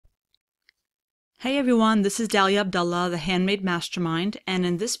Hey everyone, this is Dalia Abdalla, the Handmade Mastermind, and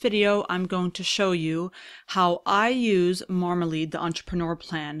in this video I'm going to show you how I use Marmalead, the entrepreneur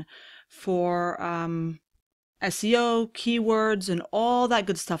plan, for SEO, keywords, and all that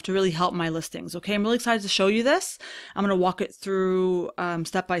good stuff to really help my listings. Okay, I'm really excited to show you this. I'm going to walk it through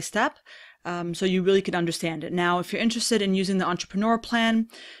step by step. So you really can understand it. Now, if you're interested in using the entrepreneur plan,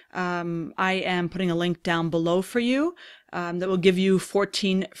 I am putting a link down below for you that will give you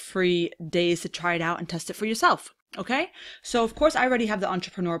 14 free days to try it out and test it for yourself. Okay, so of course I already have the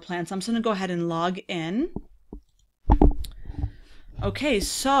entrepreneur plan, so I'm just going to go ahead and log in. Okay,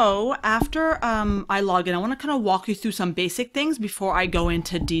 so after I log in, I want to kind of walk you through some basic things before I go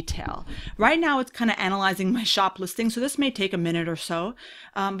into detail. Right now, it's kind of analyzing my shop listing, so this may take a minute or so.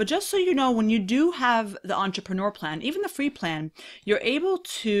 But just so you know, when you do have the entrepreneur plan, even the free plan, you're able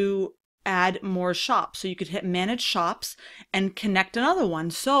to add more shops. So you could hit manage shops and connect another one.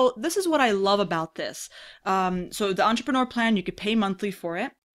 So this is what I love about this. So the entrepreneur plan, you could pay monthly for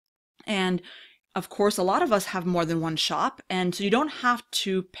it. And of course, a lot of us have more than one shop, and so you don't have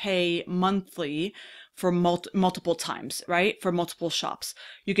to pay monthly for multiple times, right? For multiple shops.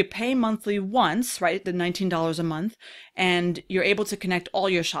 You could pay monthly once, right? The $19 a month, and you're able to connect all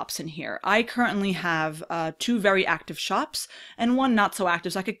your shops in here. I currently have 2 very active shops and 1 not so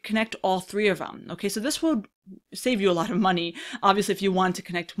active, so I could connect all 3 of them. Okay, so this will save you a lot of money, obviously, if you want to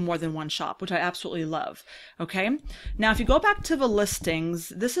connect more than one shop, which I absolutely love. Okay, now if you go back to the listings,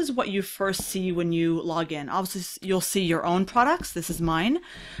 this is what you first see when you log in. Obviously, you'll see your own products. This is mine,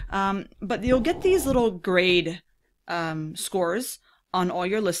 but you'll get these little grade scores on all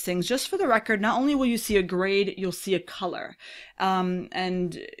your listings. Just for the record, not only will you see a grade, you'll see a color,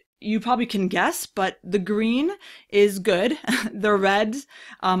 and you probably can guess, but the green is good. The reds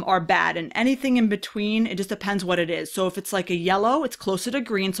are bad, and anything in between, it just depends what it is. So if it's like a yellow, it's closer to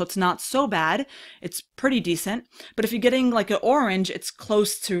green, so it's not so bad. It's pretty decent. But if you're getting like an orange, it's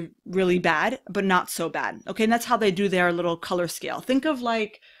close to really bad, but not so bad. Okay, and that's how they do their little color scale. Think of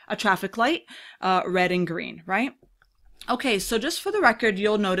like a traffic light, red and green, right? Okay, so just for the record,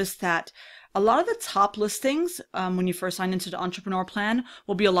 you'll notice that a lot of the top listings when you first sign into the entrepreneur plan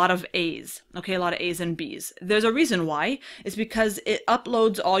will be a lot of A's, okay, a lot of A's and B's. There's a reason why. It's because it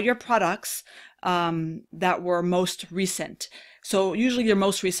uploads all your products that were most recent. So usually your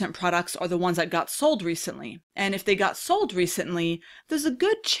most recent products are the ones that got sold recently. And if they got sold recently, there's a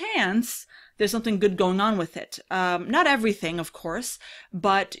good chance there's something good going on with it. Not everything, of course,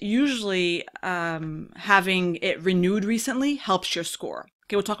 but usually having it renewed recently helps your score.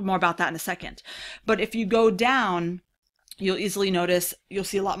 Okay, we'll talk more about that in a second. But if you go down, you'll easily notice you'll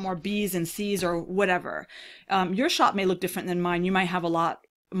see a lot more B's and C's or whatever. Your shop may look different than mine. You might have a lot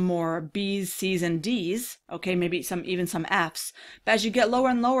more B's, C's, and D's. Okay, maybe even some F's. But as you get lower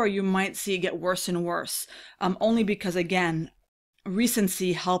and lower, you might see it get worse and worse. Only because, again,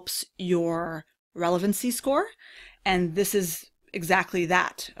 recency helps your relevancy score, and this is exactly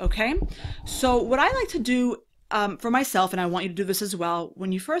that. Okay, so what I like to do for myself, and I want you to do this as well,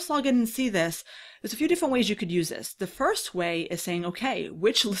 when you first log in and see this, there's a few different ways you could use this. The first way is saying, okay,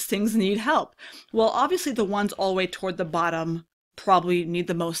 which listings need help? Well, obviously the ones all the way toward the bottom probably need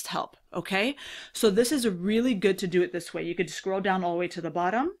the most help, okay? So this is really good to do it this way. You could scroll down all the way to the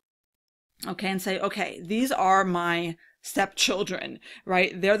bottom, okay, and say, okay, these are my stepchildren,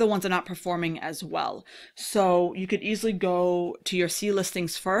 right? They're the ones that are not performing as well. So you could easily go to your C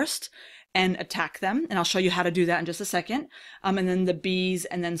listings first and attack them. And I'll show you how to do that in just a second. And then the B's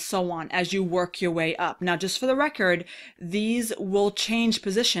and then so on as you work your way up. Now, just for the record, these will change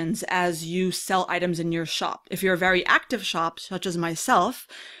positions as you sell items in your shop. If you're a very active shop, such as myself,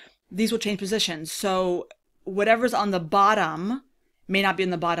 these will change positions. So whatever's on the bottom may not be in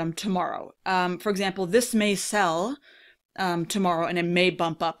the bottom tomorrow. For example, this may sell tomorrow and it may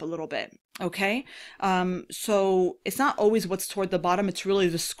bump up a little bit. Okay, so it's not always what's toward the bottom, it's really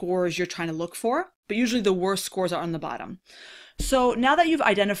the scores you're trying to look for, but usually the worst scores are on the bottom. So now that you've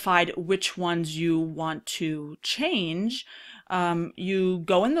identified which ones you want to change, you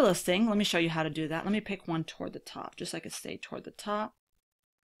go in the listing. Let me show you how to do that. Let me pick one toward the top, just so I can stay toward the top.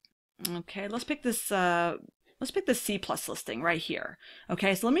 Okay, let's pick this C plus listing right here.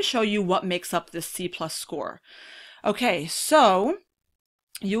 Okay, so let me show you what makes up this C plus score. Okay, so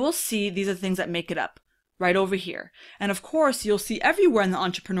you will see these are the things that make it up right over here. And of course, you'll see everywhere in the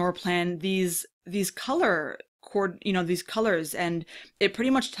entrepreneur plan these color these colors, and it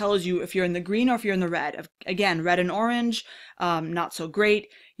pretty much tells you if you're in the green or if you're in the red. Again, red and orange, not so great.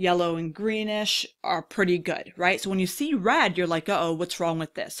 Yellow and greenish are pretty good, right? So when you see red, you're like, uh-oh, what's wrong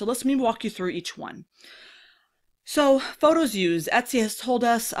with this? So let me walk you through each one. So photos used. Etsy has told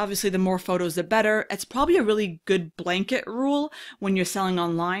us, obviously, the more photos, the better. It's probably a really good blanket rule when you're selling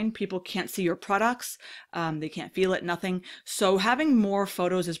online. People can't see your products. They can't feel it, nothing. So having more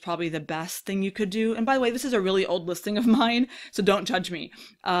photos is probably the best thing you could do. And by the way, this is a really old listing of mine, so don't judge me.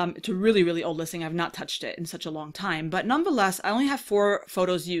 It's a really, really old listing. I've not touched it in such a long time. But nonetheless, I only have 4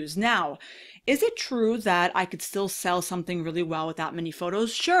 photos used. Now, is it true that I could still sell something really well without many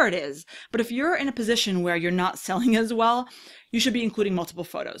photos? Sure it is. But if you're in a position where you're not selling as well, you should be including multiple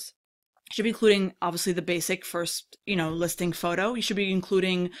photos. You should be including obviously the basic first, listing photo. You should be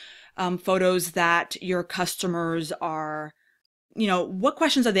including photos that your customers are, what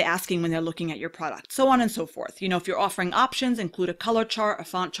questions are they asking when they're looking at your product? So on and so forth. If you're offering options, include a color chart, a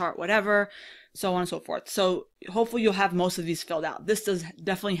font chart, whatever, so on and so forth. So hopefully you'll have most of these filled out. This does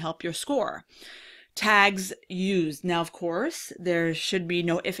definitely help your score. Tags used. Now, of course, there should be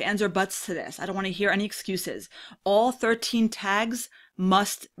no ifs, ands, or buts to this. I don't want to hear any excuses. All 13 tags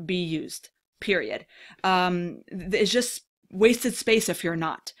must be used, period. It's just wasted space if you're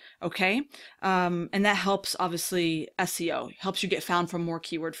not, okay? And that helps, obviously, SEO, helps you get found for more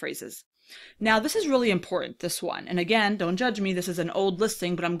keyword phrases. Now, this is really important, this one. And again, don't judge me. This is an old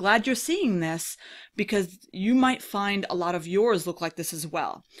listing, but I'm glad you're seeing this because you might find a lot of yours look like this as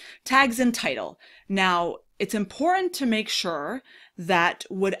well. Tags and title. Now, it's important to make sure that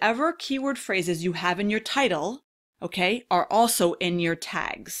whatever keyword phrases you have in your title, okay, are also in your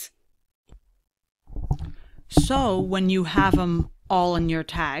tags. So when you have them all in your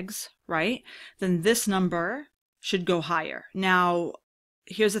tags, right, then this number should go higher. Now,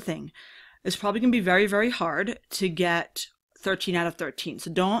 here's the thing. It's probably going to be very, very hard to get 13 out of 13.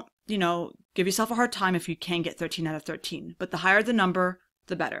 So don't, give yourself a hard time if you can get 13 out of 13. But the higher the number,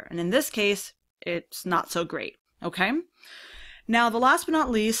 the better. And in this case, it's not so great. Okay. Now, the last but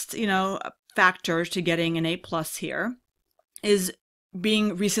not least, factor to getting an A+ here is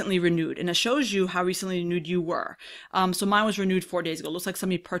being recently renewed, and it shows you how recently renewed you were. So mine was renewed 4 days ago. Looks like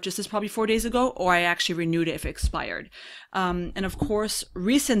somebody purchased this probably 4 days ago, or I actually renewed it if it expired. And of course,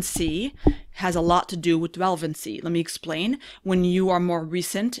 recency has a lot to do with relevancy. Let me explain. When you are more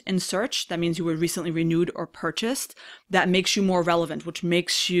recent in search, that means you were recently renewed or purchased. That makes you more relevant, which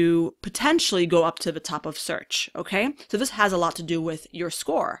makes you potentially go up to the top of search. Okay, so this has a lot to do with your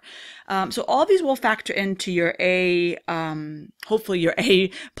score. So all these will factor into your A, hopefully your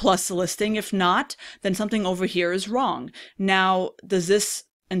A+ listing. If not, then something over here is wrong. Now, does this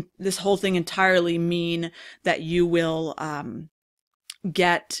whole thing entirely mean that you will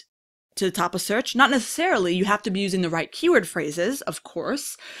get to the top of search? Not necessarily. You have to be using the right keyword phrases, of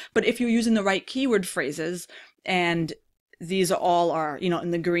course, but if you're using the right keyword phrases and these all are,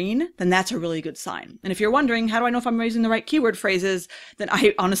 in the green, then that's a really good sign. And if you're wondering, how do I know if I'm using the right keyword phrases, then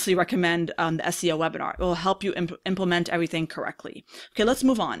I honestly recommend the SEO webinar. It will help you implement everything correctly. Okay, let's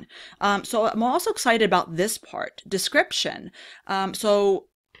move on. So I'm also excited about this part, description. So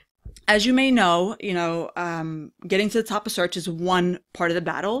as you may know, getting to the top of search is one part of the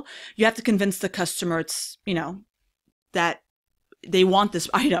battle. You have to convince the customer it's, that they want this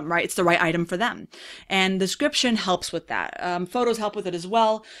item, right? It's the right item for them. And description helps with that. Photos help with it as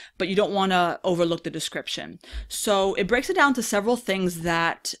well, but you don't want to overlook the description. So it breaks it down to several things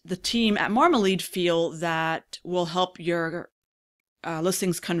that the team at Marmalead feel that will help your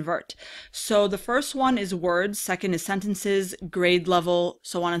listings convert. So the first one is words, second is sentences, grade level,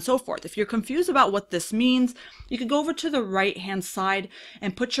 so on and so forth. If you're confused about what this means, you can go over to the right hand side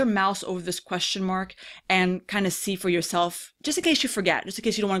and put your mouse over this question mark and kind of see for yourself, just in case you forget, just in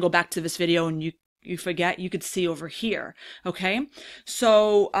case you don't want to go back to this video and you forget, you could see over here. Okay,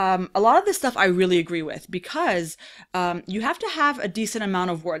 so a lot of this stuff I really agree with because you have to have a decent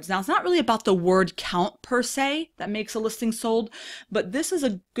amount of words. Now, it's not really about the word count per se that makes a listing sold, but this is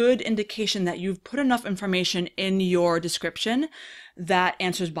a good indication that you've put enough information in your description that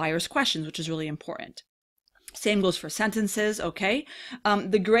answers buyers' questions, which is really important. Same goes for sentences, okay?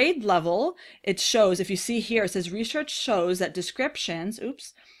 The grade level, it shows, if you see here, it says research shows that descriptions,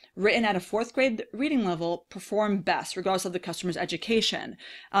 written at a 4th grade reading level perform best regardless of the customer's education.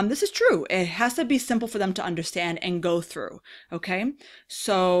 This is true. It has to be simple for them to understand and go through, okay?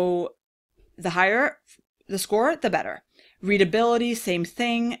 So the higher the score, the better. Readability, same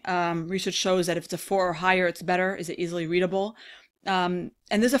thing. Research shows that if it's a 4 or higher, it's better. Is it easily readable? And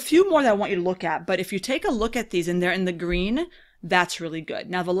there's a few more that I want you to look at, but if you take a look at these and they're in the green, that's really good.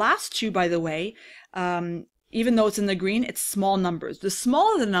 Now, the last two, by the way, even though it's in the green, it's small numbers. The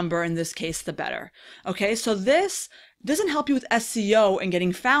smaller the number in this case, the better. Okay, so this doesn't help you with SEO and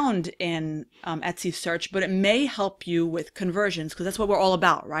getting found in Etsy search, but it may help you with conversions because that's what we're all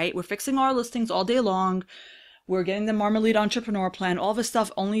about, right? We're fixing our listings all day long. We're getting the Marmalead Entrepreneur Plan, all this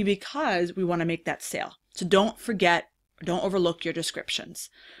stuff only because we want to make that sale. So don't forget, don't overlook your descriptions.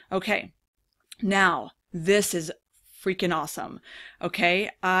 Okay, now this is freaking awesome. Okay,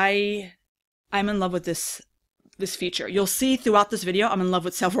 I'm in love with this feature. You'll see throughout this video, I'm in love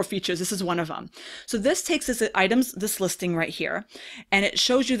with several features. This is one of them. So this takes this listing right here, and it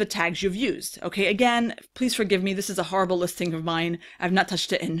shows you the tags you've used. Okay, again, please forgive me. This is a horrible listing of mine. I've not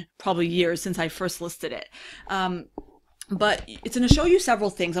touched it in probably years since I first listed it. But it's going to show you several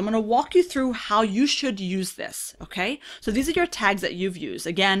things. I'm going to walk you through how you should use this. Okay, so these are your tags that you've used.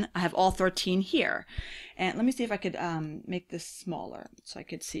 Again, I have all 13 here. And let me see if I could make this smaller so I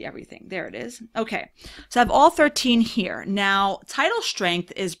could see everything. There it is. Okay, so I have all 13 here. Now, title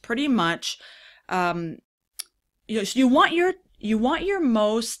strength is pretty much, so you want your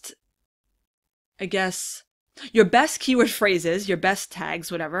most, I guess, your best keyword phrases, your best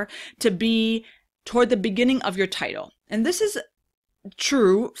tags, whatever, to be toward the beginning of your title. And this is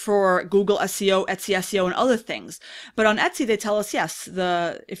true for Google SEO, Etsy SEO, and other things. But on Etsy, they tell us, yes,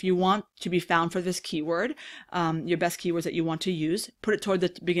 if you want to be found for this keyword, your best keywords that you want to use, put it toward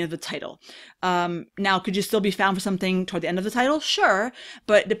the beginning of the title. Now, could you still be found for something toward the end of the title? Sure,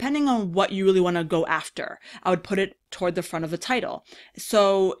 but depending on what you really want to go after, I would put it toward the front of the title.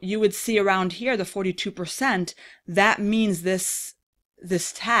 So you would see around here, the 42%, that means this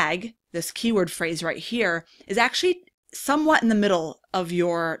tag, this keyword phrase right here, is actually somewhat in the middle of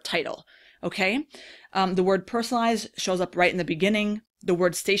your title. Okay, the word personalized shows up right in the beginning. The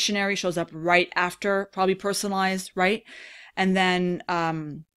word stationary shows up right after, probably personalized, right? And then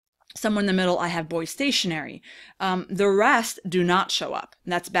somewhere in the middle, I have boy stationary. The rest do not show up,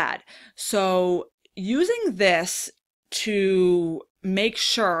 and that's bad. So using this to make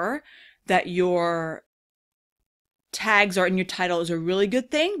sure that your tags are in your title is a really good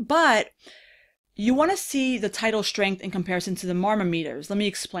thing, but you want to see the title strength in comparison to the Marmaleaders. Let me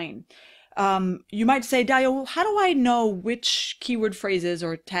explain. You might say, Dalia, well, how do I know which keyword phrases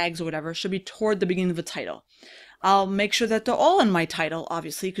or tags or whatever should be toward the beginning of the title? I'll make sure that they're all in my title,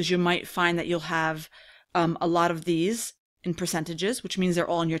 obviously, because you might find that you'll have a lot of these in percentages, which means they're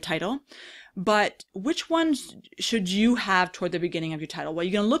all in your title. But which ones should you have toward the beginning of your title? Well,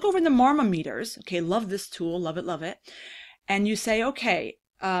 you're going to look over in the Marmaleaders. Okay, love this tool, love it, love it. And you say, okay,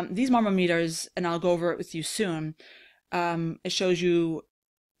 these Marmaleaders, and I'll go over it with you soon, it shows you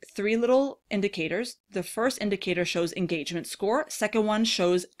 3 little indicators. The first indicator shows engagement score, second one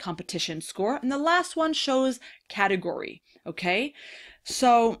shows competition score, and the last one shows category. Okay,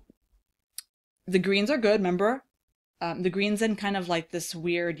 so the greens are good, remember? The greens and kind of like this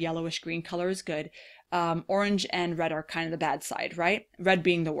weird yellowish green color is good. Orange and red are kind of the bad side, right? Red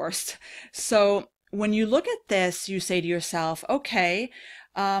being the worst. So when you look at this, you say to yourself, okay,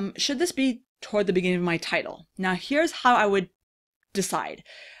 should this be toward the beginning of my title? Now, here's how I would decide.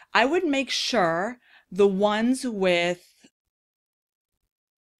 I would make sure the ones with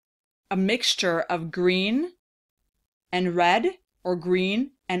a mixture of green and red, or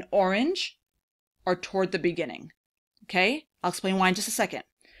green and orange, are toward the beginning. Okay, I'll explain why in just a second.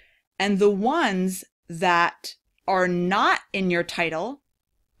 And the ones that are not in your title,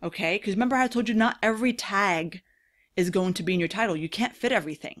 okay, because remember how I told you not every tag is going to be in your title. You can't fit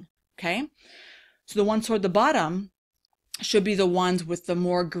everything, okay? So the ones toward the bottom should be the ones with the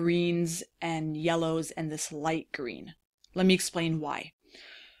more greens and yellows and this light green. Let me explain why.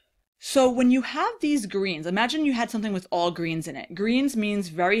 So when you have these greens, imagine you had something with all greens in it. Greens means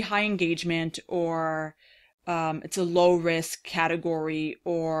very high engagement, or it's a low risk category,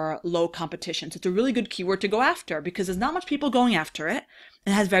 or low competition. So it's a really good keyword to go after because there's not much people going after it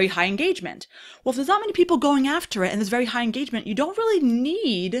and it has very high engagement. Well, if there's not many people going after it and there's very high engagement, you don't really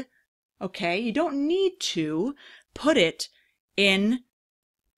need, okay, you don't need to put it in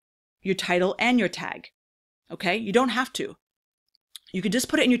your title and your tag. Okay, you don't have to. You could just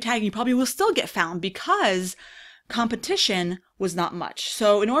put it in your tag and you probably will still get found because competition was not much.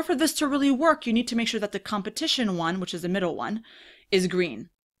 So in order for this to really work, you need to make sure that the competition one, which is the middle one, is green.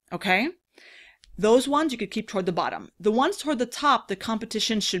 Okay? Those ones you could keep toward the bottom. The ones toward the top, the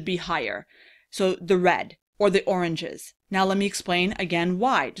competition should be higher. So the red or the oranges. Now let me explain again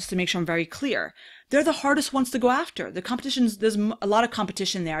why, just to make sure I'm very clear. They're the hardest ones to go after. The competitions, there's a lot of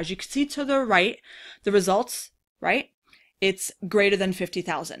competition there. As you can see to the right, the results, right? It's greater than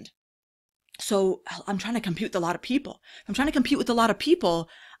 50,000. So I'm trying to compete with a lot of people. If I'm trying to compete with a lot of people,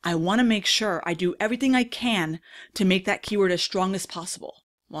 I want to make sure I do everything I can to make that keyword as strong as possible.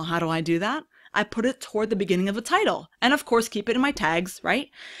 Well, how do I do that? I put it toward the beginning of the title. And of course, keep it in my tags, right?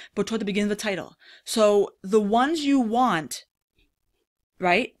 But toward the beginning of the title. So the ones you want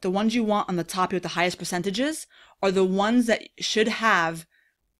right? The ones you want on the top here with the highest percentages are the ones that should have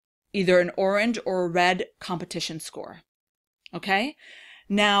either an orange or a red competition score. Okay?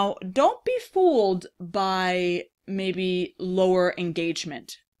 Now, don't be fooled by maybe lower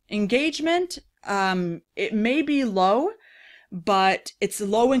engagement. Engagement, it may be low, but it's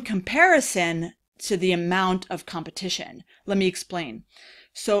low in comparison to the amount of competition. Let me explain.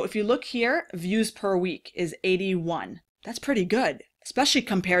 So if you look here, views per week is 81. That's pretty good, especially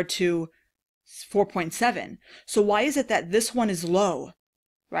compared to 4.7. So why is it that this one is low,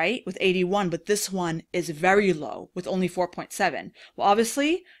 right, with 81, but this one is very low with only 4.7? Well,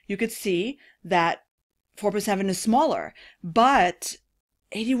 obviously, you could see that 4.7 is smaller, but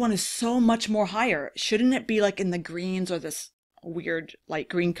 81 is so much more higher. Shouldn't it be like in the greens or this weird light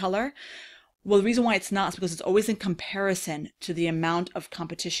green color? Well, the reason why it's not is because it's always in comparison to the amount of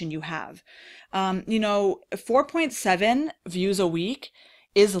competition you have. 4.7 views a week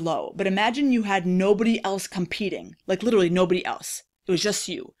is low, but imagine you had nobody else competing, like literally nobody else. It was just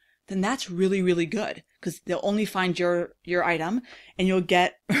you. Then that's really, really good because they'll only find your item and you'll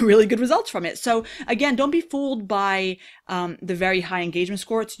get really good results from it. So again, don't be fooled by the very high engagement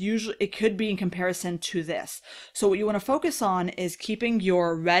score. It could be in comparison to this. So what you want to focus on is keeping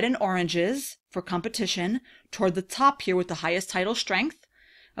your red and oranges for competition toward the top here with the highest title strength,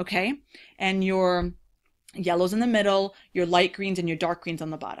 okay? And your yellows in the middle, your light greens and your dark greens on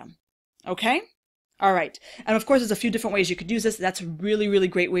the bottom, okay? All right. And of course, there's a few different ways you could use this. That's a really, really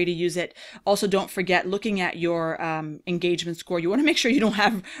great way to use it. Also, don't forget looking at your engagement score. You want to make sure you don't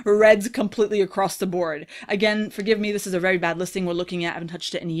have reds completely across the board. Again, forgive me, this is a very bad listing we're looking at. I haven't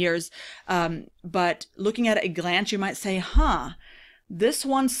touched it in years. But looking at it at a glance, you might say, this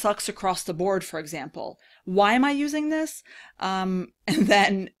one sucks across the board, for example. Why am I using this? And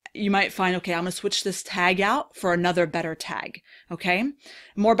then you might find, okay, I'm going to switch this tag out for another better tag. Okay.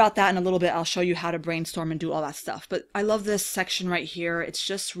 More about that in a little bit. I'll show you how to brainstorm and do all that stuff. But I love this section right here. It's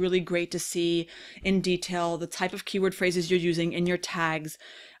just really great to see in detail the type of keyword phrases you're using in your tags.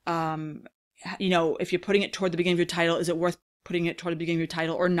 If you're putting it toward the beginning of your title, is it worth putting it toward the beginning of your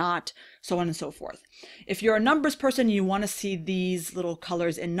title or not? So on and so forth. If you're a numbers person, you want to see these little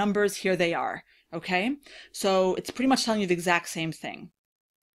colors in numbers. Here they are. Okay. So it's pretty much telling you the exact same thing.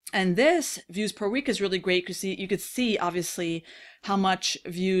 And this views per week is really great because you could see obviously how much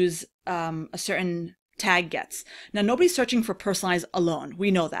views a certain tag gets. Now, nobody's searching for personalized alone.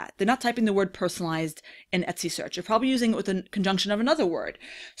 We know that. They're not typing the word personalized in Etsy search. They're probably using it with a conjunction of another word.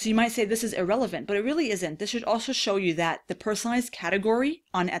 So you might say this is irrelevant, but it really isn't. This should also show you that the personalized category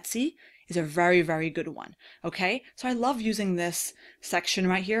on Etsy is a very, very good one. Okay. So I love using this section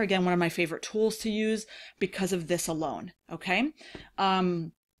right here. Again, one of my favorite tools to use because of this alone. Okay.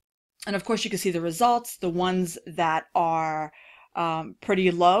 And of course, you can see the results, the ones that are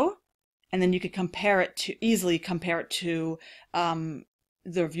pretty low, and then you could easily compare it to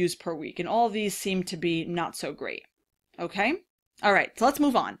the views per week. And all of these seem to be not so great. Okay. All right. So let's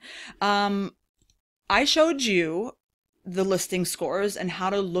move on. I showed you the listing scores and how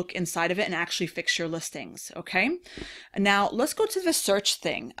to look inside of it and actually fix your listings. Okay. Now let's go to the search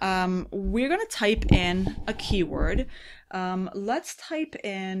thing. We're going to type in a keyword. Let's type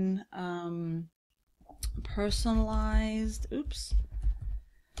in personalized,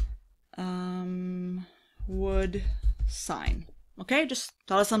 wood sign. Okay, just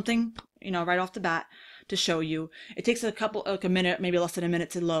thought of something, right off the bat to show you. It takes a minute, maybe less than a minute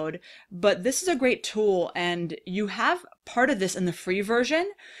to load, but this is a great tool and you have part of this in the free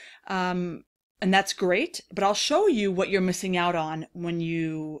version. And that's great, but I'll show you what you're missing out on when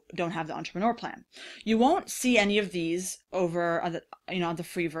you don't have the entrepreneur plan. You won't see any of these over on the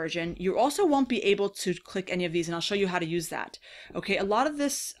free version. You also won't be able to click any of these, and I'll show you how to use that. Okay, a lot of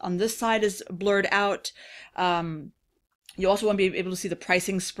this on this side is blurred out. You also won't be able to see the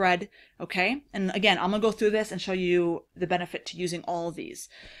pricing spread. Okay, and again, I'm gonna go through this and show you the benefit to using all of these.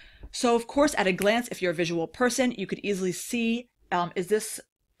 So of course, at a glance, if you're a visual person, you could easily see, is this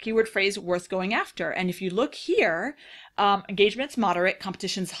keyword phrase worth going after? And if you look here, engagement's moderate,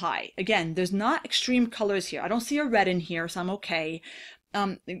 competition's high. Again, there's not extreme colors here. I don't see a red in here, so I'm okay.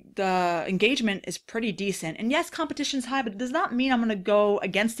 The engagement is pretty decent. And yes, competition's high, but it does not mean I'm going to go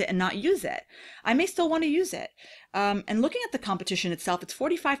against it and not use it. I may still want to use it. And looking at the competition itself, it's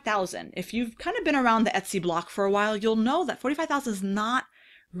 45,000. If you've kind of been around the Etsy block for a while, you'll know that 45,000 is not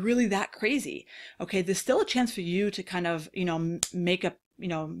really that crazy. Okay, there's still a chance for you to kind of, make a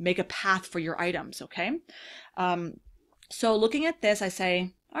path for your items. Okay. So looking at this, I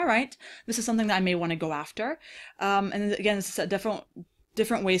say, all right, this is something that I may want to go after. And again, this is a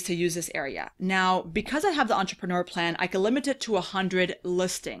different ways to use this area. Now, because I have the entrepreneur plan, I can limit it to 100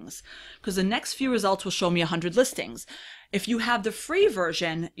 listings because the next few results will show me 100 listings. If you have the free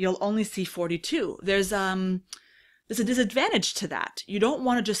version, you'll only see 42. There's a disadvantage to that. You don't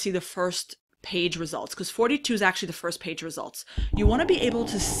want to just see the first page results because 42 is actually the first page results. You want to be able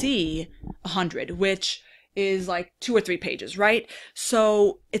to see 100, which is like 2 or 3 pages, right?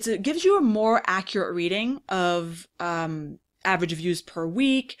 So it gives you a more accurate reading of average views per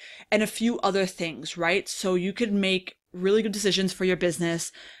week and a few other things, right? So you could make really good decisions for your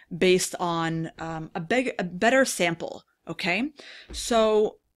business based on a better sample, okay?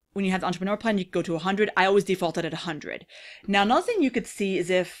 So when you have the entrepreneur plan, you can go to 100. I always default it at 100. Now, another thing you could see is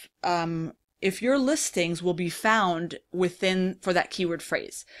if your listings will be found for that keyword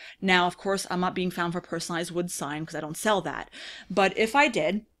phrase. Now, of course, I'm not being found for personalized wood sign because I don't sell that. But if I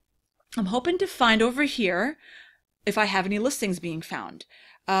did, I'm hoping to find over here if I have any listings being found.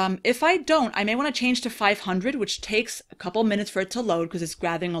 If I don't, I may want to change to 500, which takes a couple minutes for it to load because it's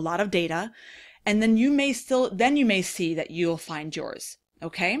gathering a lot of data. And then you may see that you'll find yours.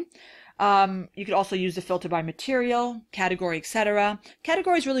 Okay. You could also use the filter by material, category, etc.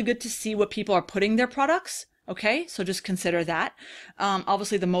 Category is really good to see what people are putting their products. Okay. So just consider that.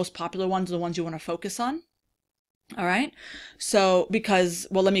 Obviously the most popular ones are the ones you want to focus on. All right. So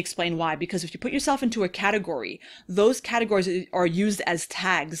let me explain why. Because if you put yourself into a category, those categories are used as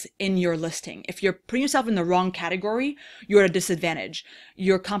tags in your listing. If you're putting yourself in the wrong category, you're at a disadvantage.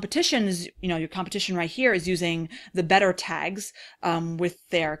 Your competition right here is using the better tags with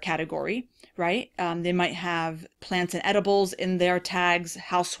their category, right? They might have plants and edibles in their tags,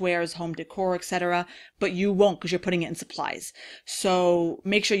 housewares, home decor, etc. But you won't because you're putting it in supplies. So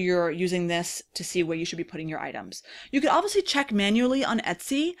make sure you're using this to see where you should be putting your items. You could obviously check manually on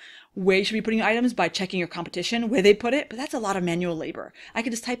Etsy where you should be putting your items by checking your competition, where they put it, but that's a lot of manual labor. I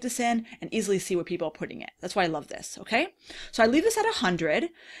could just type this in and easily see where people are putting it. That's why I love this, okay? So I leave this at 100,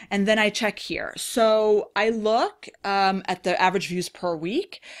 and then I check here. So I look at the average views per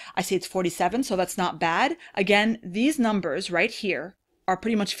week. I see it's 47, so that's not bad. Again, these numbers right here are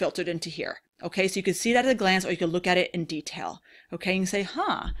pretty much filtered into here, okay? So you can see that at a glance, or you can look at it in detail, okay? You can say,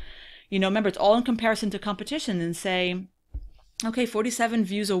 remember, it's all in comparison to competition, and say, okay, 47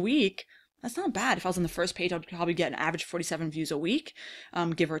 views a week. That's not bad. If I was on the first page, I'd probably get an average 47 views a week,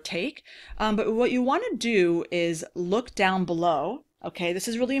 give or take. But what you want to do is look down below. Okay, this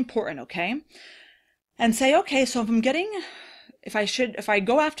is really important. Okay, and say, okay, so if I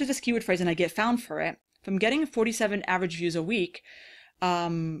go after this keyword phrase and I get found for it, if I'm getting 47 average views a week,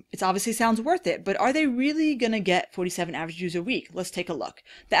 it obviously sounds worth it, but are they really going to get 47 average views a week? Let's take a look.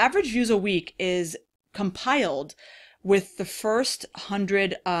 The average views a week is compiled with the first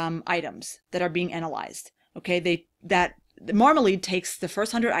 100 items that are being analyzed. Okay, the Marmalead takes the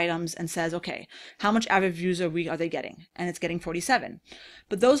first 100 items and says, okay, how much average views a week are they getting? And it's getting 47.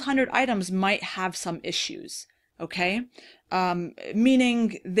 But those 100 items might have some issues, okay?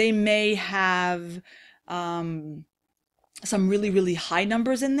 Meaning they may have some really, really high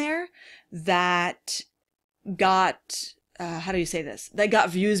numbers in there that got... how do you say this? They got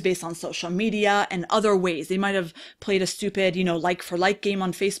views based on social media and other ways. They might have played a stupid, like for like game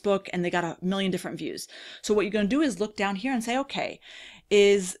on Facebook and they got a million different views. So what you're going to do is look down here and say, okay,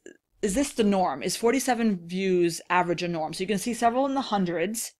 is this the norm? Is 47 views average a norm? So you can see several in the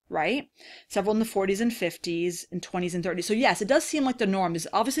hundreds, right? Several in the 40s and 50s and 20s and 30s. So yes, it does seem like the norm. There's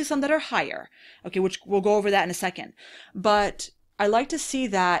obviously some that are higher, okay, which we'll go over that in a second. But I like to see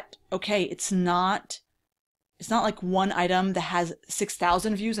that, okay, it's not like one item that has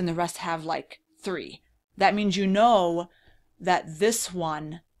 6,000 views and the rest have like 3. That means you know that this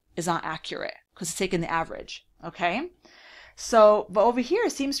one is not accurate because it's taking the average, okay? So, but over here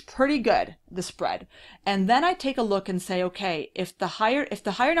it seems pretty good, the spread. And then I take a look and say, okay, if the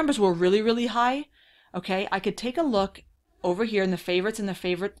higher numbers were really, really high, okay, I could take a look over here in the favorites and the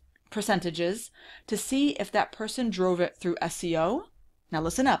favorite percentages to see if that person drove it through SEO. Now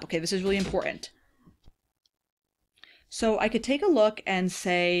listen up, okay, this is really important. So I could take a look and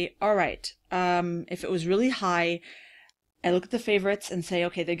say, all right, if it was really high, I look at the favorites and say,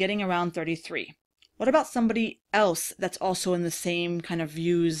 okay, they're getting around 33. What about somebody else that's also in the same kind of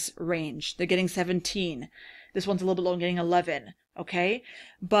views range? They're getting 17. This one's a little bit low and getting 11, okay?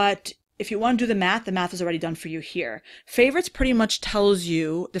 But if you want to do the math is already done for you here. Favorites pretty much tells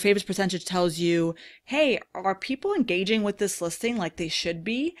you, the favorites percentage tells you, hey, are people engaging with this listing like they should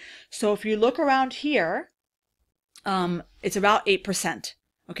be? So if you look around here, it's about 8%,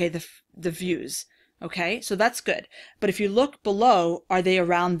 okay, the views, okay, so that's good. But if you look below, are they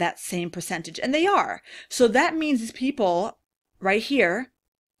around that same percentage? And they are. So that means these people right here,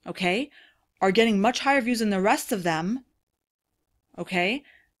 okay, are getting much higher views than the rest of them, okay,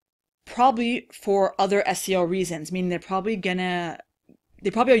 probably for other SEO reasons, meaning they probably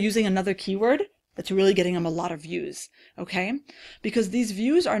are using another keyword that's really getting them a lot of views, okay? Because these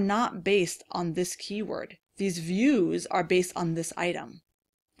views are not based on this keyword. These views are based on this item,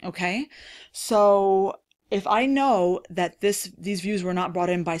 okay? So if I know that these views were not brought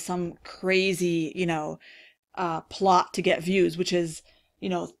in by some crazy, plot to get views, which is,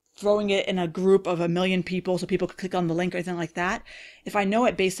 throwing it in a group of 1 million people so people could click on the link or anything like that. If I know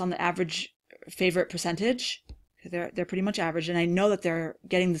it based on the average favorite percentage, they're pretty much average, and I know that they're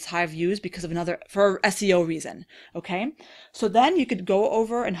getting this high views because of for SEO reason, okay? So then you could go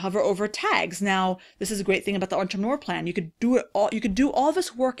over and hover over tags. Now, this is a great thing about the entrepreneur plan. You could do all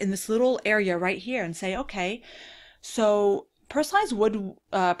this work in this little area right here and say, okay, so personalized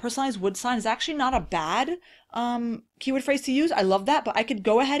wood sign is actually not a bad keyword phrase to use. I love that, but I could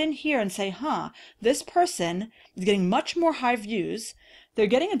go ahead in here and say, this person is getting much more high views. They're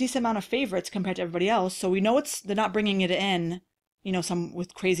getting a decent amount of favorites compared to everybody else. So we know they're not bringing it in, some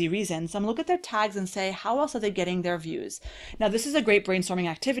with crazy reasons. So I'm gonna look at their tags and say, how else are they getting their views? Now, this is a great brainstorming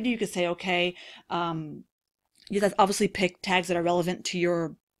activity. You could say, okay, you guys obviously pick tags that are relevant to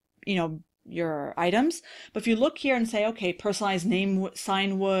your items. But if you look here and say, okay, personalized name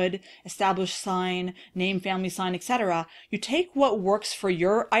sign wood, established sign, name family sign, etc., you take what works for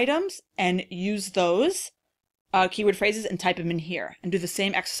your items and use those keyword phrases and type them in here and do the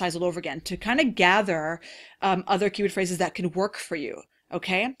same exercise all over again to kind of gather other keyword phrases that can work for you.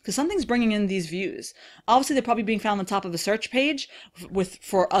 Okay, because something's bringing in these views. Obviously, they're probably being found on top of the search page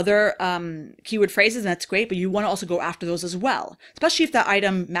for other keyword phrases, and that's great. But you want to also go after those as well, especially if that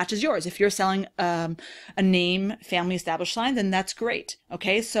item matches yours. If you're selling a name, family, established sign, then that's great.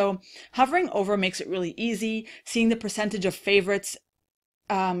 Okay, so hovering over makes it really easy. Seeing the percentage of favorites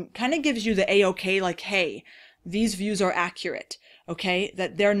kind of gives you the A-OK, like, hey, these views are accurate. Okay,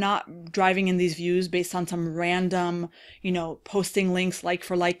 that they're not driving in these views based on some random, posting links like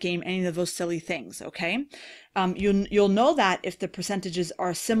for like game, any of those silly things. Okay, you'll know that if the percentages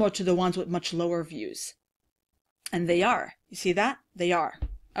are similar to the ones with much lower views, and they are. You see that? They are.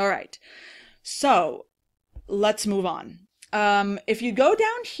 All right. So let's move on. If you go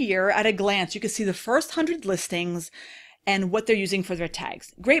down here at a glance, you can see the first 100 listings and what they're using for their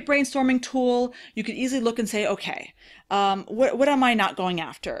tags. Great brainstorming tool. You could easily look and say, okay, what am I not going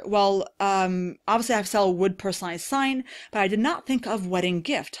after? Well, obviously I sell a wood personalized sign, but I did not think of wedding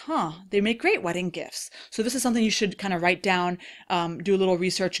gift. They make great wedding gifts. So this is something you should kind of write down, do a little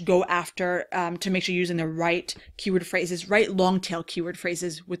research, go after to make sure you're using the right keyword phrases, right long tail keyword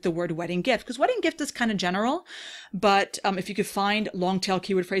phrases with the word wedding gift, because wedding gift is kind of general, but if you could find long tail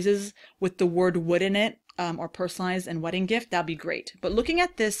keyword phrases with the word wood in it, or personalized and wedding gift, that'd be great. But looking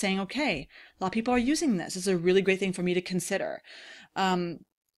at this saying, okay, a lot of people are using this. It's a really great thing for me to consider. And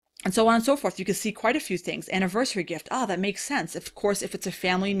so on and so forth. You can see quite a few things. Anniversary gift. That makes sense. Of course, if it's a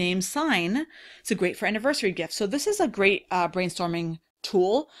family name sign, it's a great for anniversary gift. So this is a great brainstorming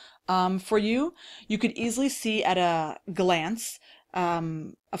tool for you. You could easily see at a glance,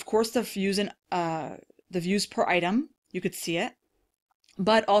 of course, the views per item. You could see it,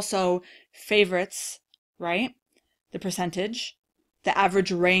 but also favorites, right? The percentage, the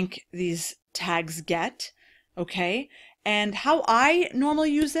average rank these tags get, okay? And how I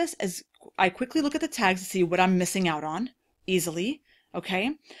normally use this is I quickly look at the tags to see what I'm missing out on easily,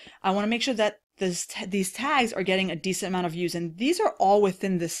 okay? I want to make sure that these tags are getting a decent amount of views, and these are all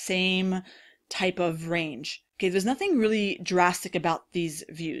within the same type of range. Okay, there's nothing really drastic about these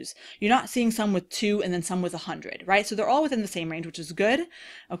views. You're not seeing some with 2 and then some with 100, right? So they're all within the same range, which is good,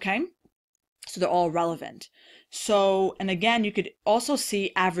 okay? So they're all relevant. So, and again, you could also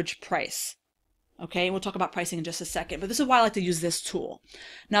see average price. Okay, we'll talk about pricing in just a second, but this is why I like to use this tool.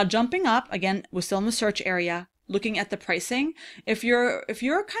 Now, jumping up, again, we're still in the search area, looking at the pricing. If you're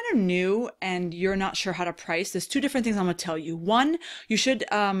kind of new and you're not sure how to price, there's 2 different things I'm going to tell you. One, you should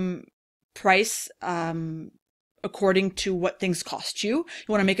price according to what things cost you. You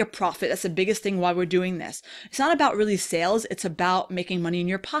want to make a profit. That's the biggest thing why we're doing this. It's not about really sales. It's about making money in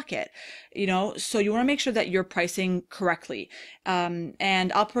your pocket, so you want to make sure that you're pricing correctly.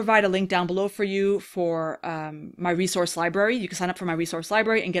 And I'll provide a link down below for you for my resource library. You can sign up for my resource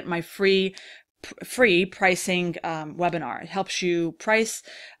library and get my free free pricing webinar. It helps you price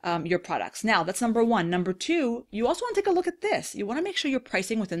your products. Now, that's number one. Number two, you also want to take a look at this. You want to make sure you're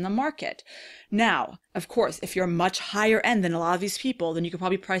pricing within the market. Now, of course, if you're much higher end than a lot of these people, then you could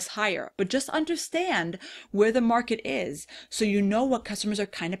probably price higher. But just understand where the market is so you know what customers are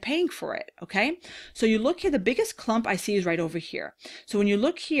kind of paying for it, okay? So you look here, the biggest clump I see is right over here. So when you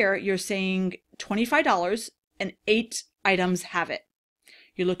look here, you're saying $25 and 8 items have it.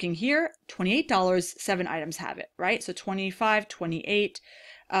 You're looking here, $28, 7 items have it, right? So 25, 28,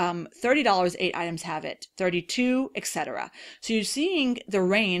 $30, 8 items have it, 32, etc. So you're seeing the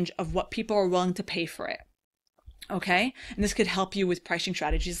range of what people are willing to pay for it, okay? And this could help you with pricing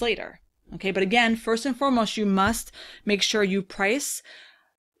strategies later, okay? But again, first and foremost, you must make sure you price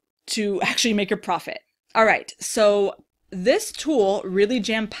to actually make a profit. All right, so this tool really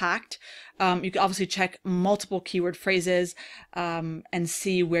jam-packed. You can obviously check multiple keyword phrases and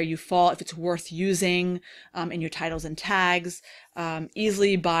see where you fall, if it's worth using in your titles and tags,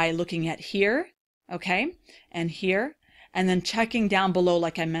 easily by looking at here, okay, and here, and then checking down below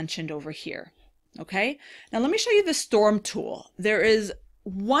like I mentioned over here, okay? Now let me show you the Storm tool. There is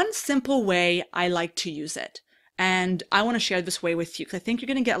one simple way I like to use it, and I want to share this way with you because I think you're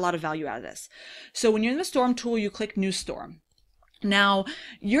going to get a lot of value out of this. So when you're in the Storm tool, you click New Storm. Now,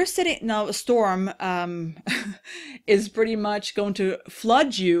 a storm is pretty much going to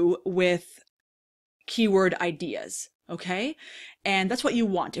flood you with keyword ideas, okay? And that's what you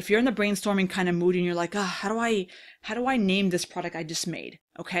want. If you're in the brainstorming kind of mood and you're like, how do I name this product I just made,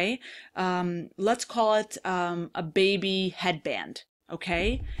 okay? Let's call it a baby headband,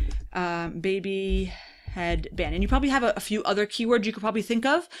 okay? Baby headband. And you probably have a few other keywords you could probably think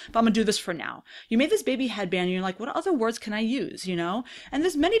of, but I'm gonna do this for now. You made this baby headband and you're like, what other words can I use, you know? And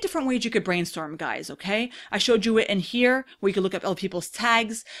there's many different ways you could brainstorm, guys, okay? I showed you it in here where you could look up other people's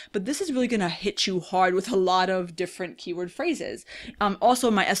tags, but this is really gonna hit you hard with a lot of different keyword phrases. Also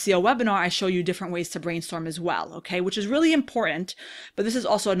in my SEO webinar, I show you different ways to brainstorm as well, okay? Which is really important, but this is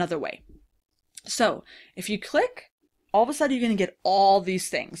also another way. So if you click, all of a sudden you're going to get all these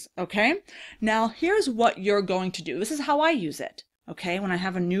things, okay? Now here's what you're going to do. This is how I use it, okay? When I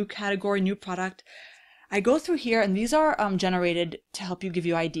have a new category, new product, I go through here and these are generated to help you give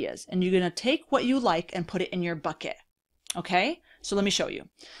you ideas. And you're going to take what you like and put it in your bucket, okay? So let me show you.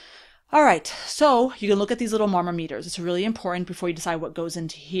 All right, so you can look at these little Marmaleaders. It's really important before you decide what goes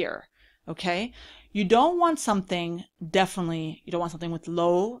into here, okay? You don't want something, definitely, you don't want something with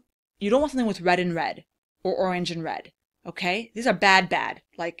red and red or orange and red. Okay, these are bad.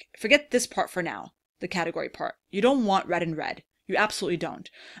 Like, forget this part for now, the category part. You don't want red and red. You absolutely don't.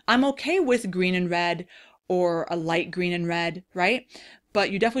 I'm okay with green and red or a light green and red, right?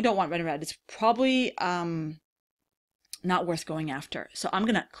 But you definitely don't want red and red. It's probably not worth going after. So I'm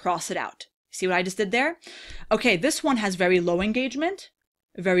gonna cross it out. See what I just did there? Okay, this one has very low engagement,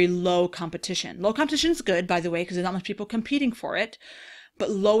 very low competition. Low competition is good, by the way, because there's not much people competing for it. But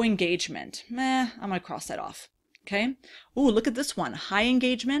low engagement, I'm gonna cross that off. Okay. Ooh, look at this one. High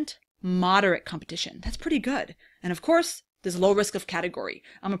engagement, moderate competition. That's pretty good. And of course, there's low risk of category.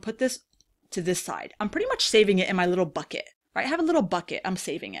 I'm going to put this to this side. I'm pretty much saving it in my little bucket, right? I have a little bucket. I'm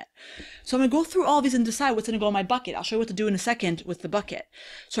saving it. So I'm going to go through all these and decide what's going to go in my bucket. I'll show you what to do in a second with the bucket.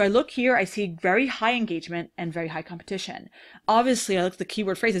 So I look here, I see very high engagement and very high competition. Obviously, I look at the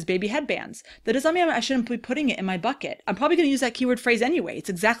keyword phrases, baby headbands. That doesn't mean I shouldn't be putting it in my bucket. I'm probably going to use that keyword phrase anyway. It's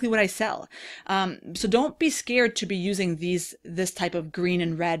exactly what I sell. So don't be scared to be using this type of green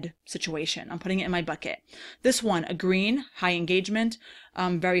and red situation. I'm putting it in my bucket. This one, a green, high engagement,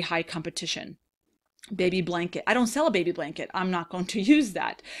 very high competition. Baby blanket. I don't sell a baby blanket. I'm not going to use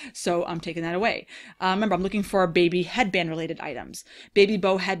that. So I'm taking that away. Remember, I'm looking for baby headband related items. Baby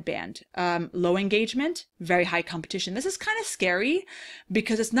bow headband. Low engagement, very high competition. This is kind of scary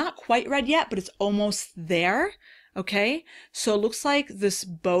because it's not quite red yet, but it's almost there. Okay, so it looks like this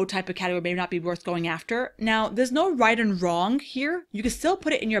bow type of category may not be worth going after. Now, there's no right and wrong here. You can still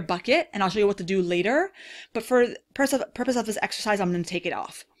put it in your bucket, and I'll show you what to do later. But for the purpose of this exercise, I'm going to take it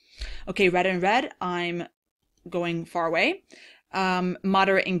off. Okay, red and red, I'm going far away.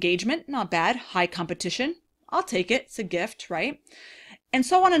 Moderate engagement, not bad. High competition, I'll take it. It's a gift, right? And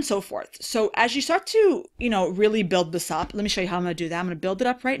so on and so forth. So as you start to, really build this up, let me show you how I'm going to do that. I'm going to build it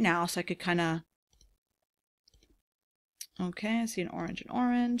up right now so I could kind of... Okay, I see an orange and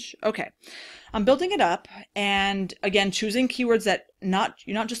orange. Okay, I'm building it up, and again, choosing keywords that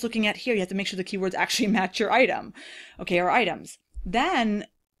you're not just looking at here. You have to make sure the keywords actually match your item, okay, or items. Then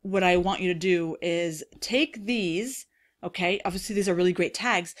what I want you to do is take these, okay, obviously these are really great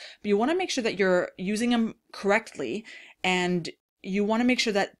tags, but you want to make sure that you're using them correctly, and you want to make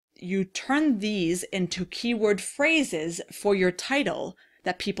sure that you turn these into keyword phrases for your title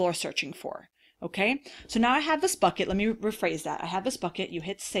that people are searching for. Okay, so now I have this bucket. Let me rephrase that. I have this bucket. You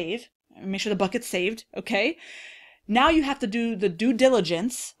hit save. Make sure the bucket's saved. Okay, now you have to do the due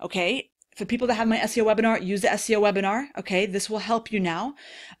diligence. Okay, for people that have my SEO webinar, use the SEO webinar. Okay, this will help you now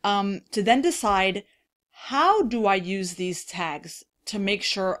to then decide, how do I use these tags to make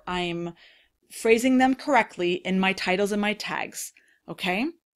sure I'm phrasing them correctly in my titles and my tags. Okay,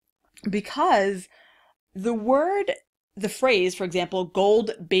 because the phrase, for example,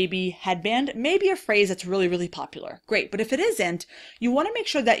 gold baby headband, may be a phrase that's really, really popular. Great. But if it isn't, you want to make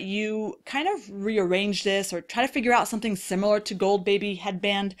sure that you kind of rearrange this or try to figure out something similar to gold baby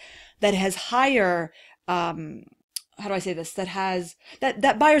headband that has higher, how do I say this,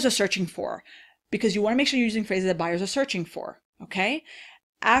 that buyers are searching for, because you want to make sure you're using phrases that buyers are searching for. Okay.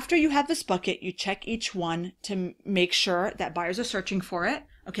 After you have this bucket, you check each one to make sure that buyers are searching for it.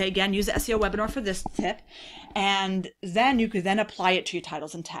 Okay, again, use the SEO webinar for this tip. And then you could then apply it to your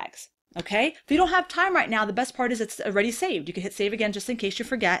titles and tags. Okay, if you don't have time right now, the best part is it's already saved. You can hit save again just in case you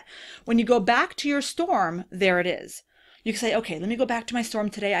forget. When you go back to your storm, there it is. You can say, okay, let me go back to my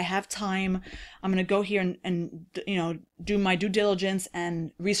storm today. I have time. I'm going to go here and do my due diligence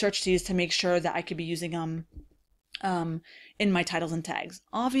and research these to make sure that I could be using them in my titles and tags.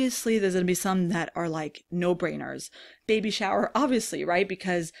 Obviously, there's going to be some that are like no-brainers. Baby shower, obviously, right?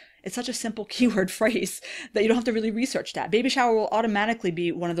 Because it's such a simple keyword phrase that you don't have to really research that. Baby shower will automatically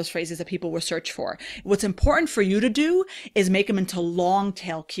be one of those phrases that people will search for. What's important for you to do is make them into long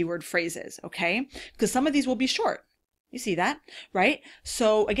tail keyword phrases, okay? Because some of these will be short. You see that, right?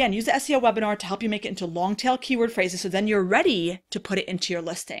 So again, use the SEO webinar to help you make it into long tail keyword phrases, so then you're ready to put it into your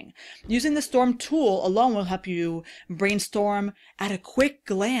listing. Using the Storm tool alone will help you brainstorm at a quick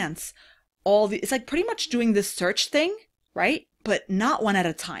glance it's like pretty much doing this search thing, right? But not one at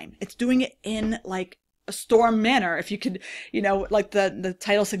a time. It's doing it in like a storm manner, if you could, like the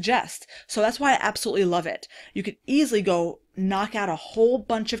title suggests. So that's why I absolutely love it. You could easily go knock out a whole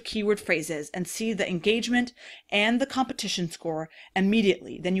bunch of keyword phrases and see the engagement and the competition score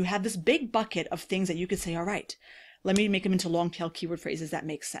immediately. Then you have this big bucket of things that you could say, all right, let me make them into long tail keyword phrases that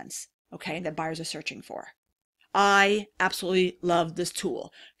make sense, okay, that buyers are searching for. I absolutely love this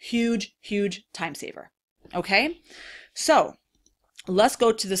tool. Huge, huge time saver. Okay, so let's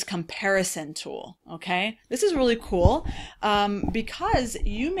go to this comparison tool. Okay, this is really cool because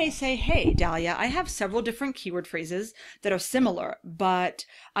you may say, hey, Dalia, I have several different keyword phrases that are similar, but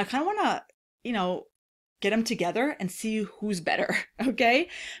I kind of want to, get them together and see who's better. Okay,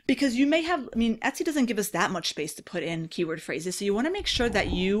 because you may have, Etsy doesn't give us that much space to put in keyword phrases, so you want to make sure that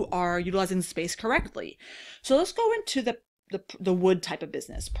you are utilizing the space correctly. So let's go into the wood type of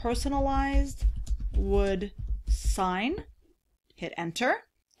business. Personalized wood sign. Hit enter.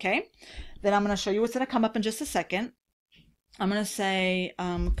 Okay, then I'm going to show you what's going to come up in just a second. I'm going to say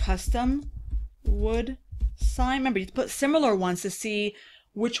custom wood sign. Remember, you put similar ones to see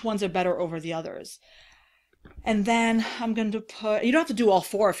which ones are better over the others. And then I'm going to put, you don't have to do all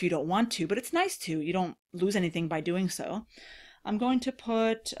four if you don't want to, but it's nice to. You don't lose anything by doing so. I'm going to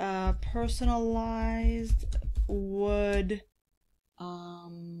put personalized wood, let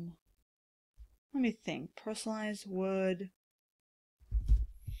me think, personalized wood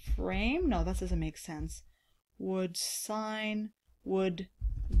frame. No, that doesn't make sense. Wood sign, wood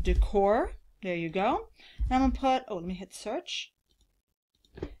decor. There you go. And I'm going to put, let me hit search.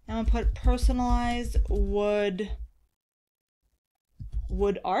 And I'm going to put personalized wood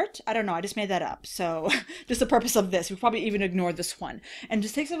art. I don't know. I just made that up. So just the purpose of this, we probably even ignore this one. And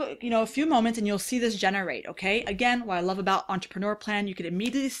just takes a few moments and you'll see this generate. Okay. Again, what I love about Entrepreneur Plan, you can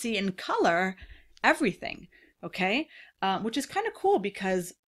immediately see in color everything. Okay. Which is kind of cool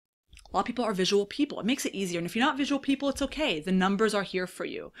because a lot of people are visual people. It makes it easier. And if you're not visual people, it's okay. The numbers are here for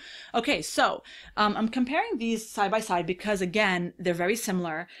you. Okay, so I'm comparing these side by side because, again, they're very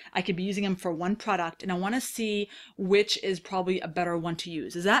similar. I could be using them for one product, and I want to see which is probably a better one to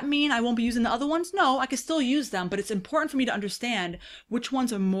use. Does that mean I won't be using the other ones? No, I can still use them, but it's important for me to understand which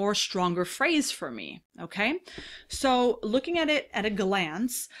ones are more stronger phrase for me. Okay, so looking at it at a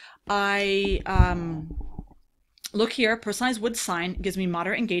glance, look here, personalized wood sign gives me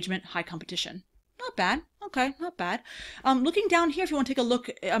moderate engagement, high competition. Not bad. Okay, not bad. Looking down here, if you want to take a look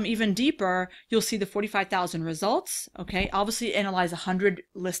even deeper, you'll see the 45,000 results. Okay, obviously analyze 100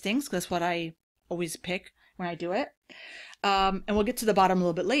 listings because that's what I always pick when I do it. And we'll get to the bottom a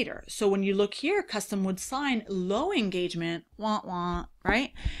little bit later. So when you look here, custom wood sign, low engagement, wah, wah,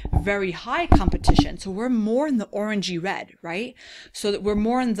 right? Very high competition. So we're more in the orangey red, right? So that we're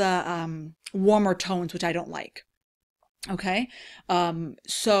more in the warmer tones, which I don't like. Okay.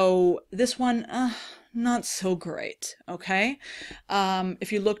 So this one, not so great. Okay.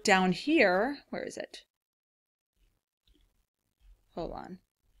 If you look down here, where is it? Hold on.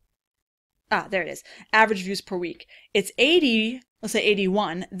 Ah, there it is. Average views per week. It's 80, let's say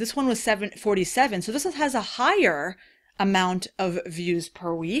 81. This one was 747. So this one has a higher amount of views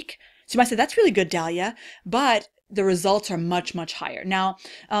per week. So you might say, that's really good, Dalia, but the results are much, much higher. Now,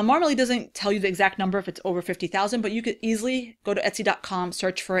 Marmalead doesn't tell you the exact number if it's over 50,000, but you could easily go to Etsy.com,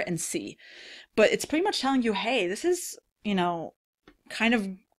 search for it, and see. But it's pretty much telling you, hey, this is, kind of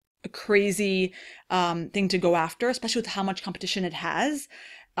a crazy thing to go after, especially with how much competition it has.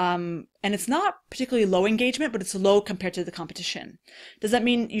 And it's not particularly low engagement, but it's low compared to the competition. Does that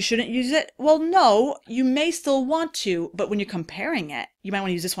mean you shouldn't use it? Well, no, you may still want to, but when you're comparing it, you might want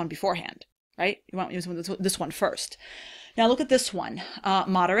to use this one beforehand, right? You want to use this one first. Now look at this one,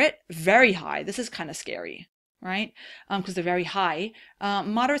 moderate, very high. This is kind of scary, right? Because they're very high.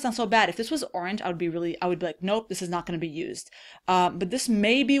 Moderate's not so bad. If this was orange, I would be like, nope, this is not going to be used. But this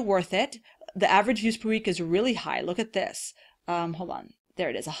may be worth it. The average views per week is really high. Look at this. Hold on. There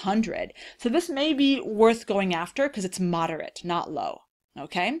it is, 100. So this may be worth going after because it's moderate, not low.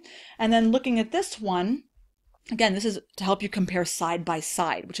 Okay. And then looking at this one, again, this is to help you compare side by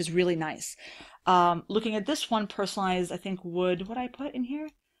side, which is really nice. Looking at this one, personalized, I think wood, what I put in here?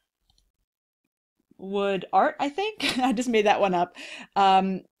 Wood art, I think. I just made that one up.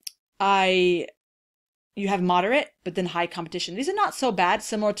 You have moderate, but then high competition. These are not so bad,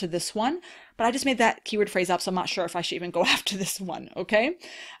 similar to this one, but I just made that keyword phrase up, so I'm not sure if I should even go after this one, okay?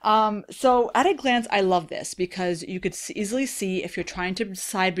 So at a glance, I love this because you could easily see if you're trying to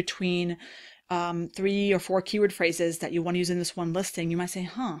decide between 3 or 4 keyword phrases that you want to use in this one listing, you might say,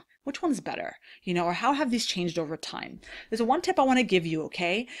 which one's better? Or how have these changed over time? There's one tip I want to give you,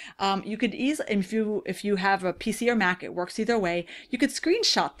 okay? You could easily, if you have a PC or Mac, it works either way, you could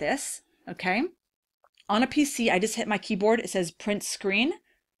screenshot this, okay? On a PC, I just hit my keyboard. It says print screen.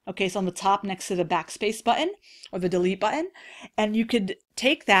 Okay, so on the top next to the backspace button or the delete button. And you could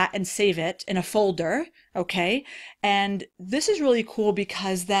take that and save it in a folder, okay? And this is really cool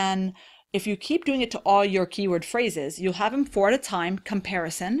because then if you keep doing it to all your keyword phrases, you'll have them 4 at a time,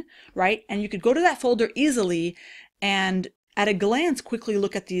 comparison, right? And you could go to that folder easily and at a glance quickly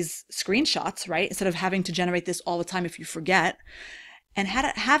look at these screenshots, right? Instead of having to generate this all the time if you forget. And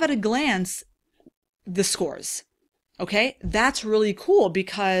have at a glance the scores. Okay, that's really cool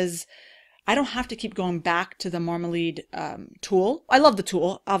because I don't have to keep going back to the Marmalead tool. I love the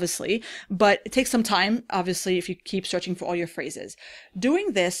tool, obviously, but it takes some time, obviously, if you keep searching for all your phrases.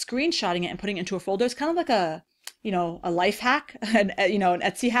 Doing this, screenshotting it and putting it into a folder is kind of like a life hack, an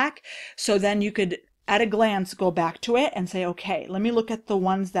Etsy hack. So then you could, at a glance, go back to it and say, okay, let me look at the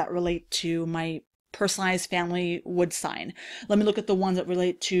ones that relate to my personalized family wood sign. Let me look at the ones that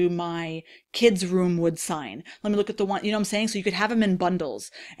relate to my kids' room wood sign. Let me look at the one, you know what I'm saying? So you could have them in bundles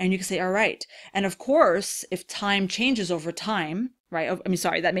and you can say, all right. And of course, if time changes over time, right? I mean,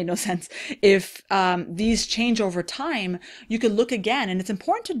 sorry, that made no sense. If these change over time, you could look again. And it's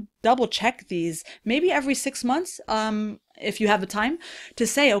important to double check these maybe every 6 months, if you have the time to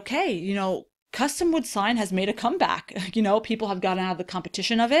say, okay, custom wood sign has made a comeback. People have gotten out of the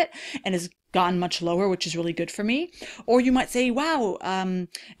competition of it and has gone much lower, which is really good for me. Or you might say, wow,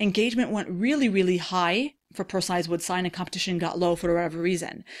 engagement went really, really high for personalized wood sign and competition got low for whatever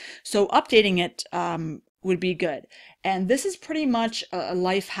reason. So updating it would be good. And this is pretty much a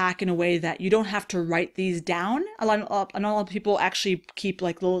life hack in a way that you don't have to write these down. A lot of people actually keep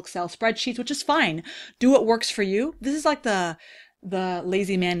like little Excel spreadsheets, which is fine. Do what works for you. This is like the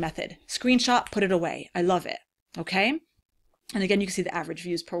lazy man method. Screenshot, put it away. I love it. Okay. And again, you can see the average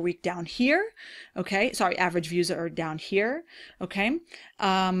views per week down here. Okay. Sorry, average views are down here. Okay.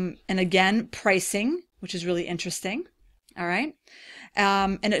 And again, pricing, which is really interesting. All right.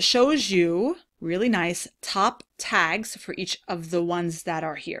 And it shows you really nice top tags for each of the ones that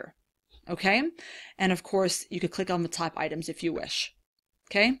are here. Okay. And of course, you could click on the top items if you wish.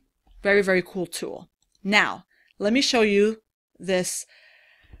 Okay. Very, very cool tool. Now, let me show you this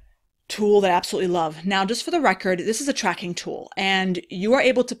tool that I absolutely love. Now, just for the record, this is a tracking tool and you are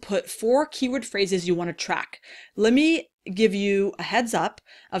able to put 4 keyword phrases you want to track. Let me give you a heads up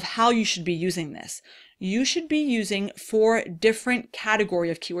of how you should be using this. You should be using 4 different category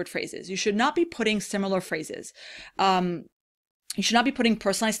of keyword phrases. You should not be putting similar phrases. You should not be putting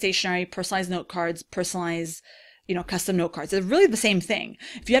personalized stationery, personalized note cards, personalized, custom note cards. They're really the same thing.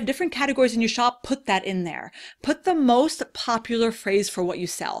 If you have different categories in your shop, put that in there. Put the most popular phrase for what you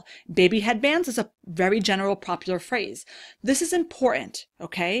sell. Baby headbands is a very general popular phrase. This is important,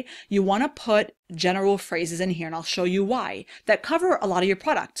 okay? You want to put general phrases in here, and I'll show you why, that cover a lot of your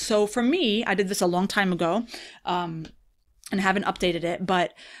product. So for me, I did this a long time ago, and haven't updated it,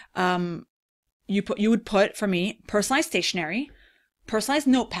 but you would put, for me, personalized stationery, personalized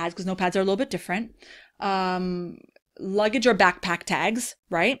notepads, because notepads are a little bit different, luggage or backpack tags,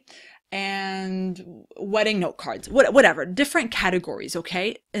 right? And wedding note cards, whatever, different categories,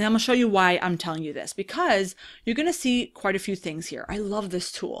 okay? And I'm gonna show you why I'm telling you this, because you're gonna see quite a few things here. I love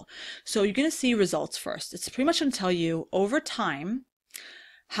this tool. So you're gonna see results first. It's pretty much gonna tell you over time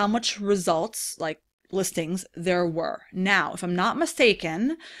how much results, like listings, there were. Now, if I'm not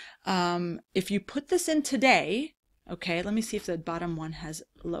mistaken, if you put this in today, okay, let me see if the bottom one has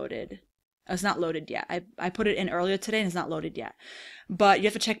loaded. It's not loaded yet. I put it in earlier today and it's not loaded yet. But you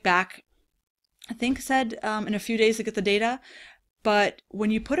have to check back. I think it said in a few days to get the data. But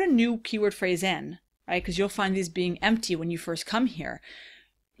when you put a new keyword phrase in, right, because you'll find these being empty when you first come here,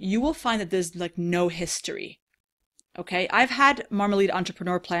 you will find that there's like no history. Okay, I've had Marmalead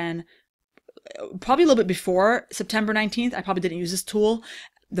Entrepreneur Plan probably a little bit before September 19th. I probably didn't use this tool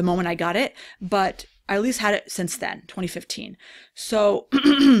the moment I got it, but I at least had it since then, 2015. So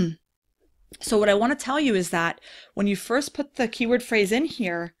So what I want to tell you is that when you first put the keyword phrase in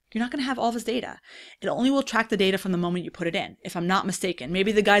here, you're not going to have all this data. It only will track the data from the moment you put it in, if I'm not mistaken.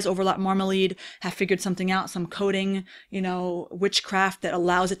 Maybe the guys over at Marmalead have figured something out, some coding, witchcraft that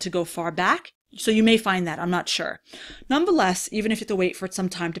allows it to go far back. So you may find that, I'm not sure. Nonetheless, even if you have to wait for some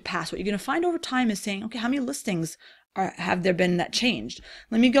time to pass, what you're going to find over time is saying, okay, how many listings have there been that changed?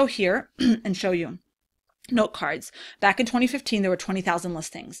 Let me go here and show you. Note cards. Back in 2015, there were 20,000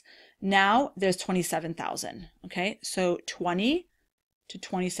 listings. Now there's 27,000. Okay, so 20 to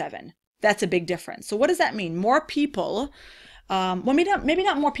 27. That's a big difference. So what does that mean? More people, well, maybe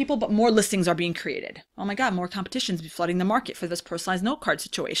not more people, but more listings are being created. Oh my God, more competitions be flooding the market for this personalized note card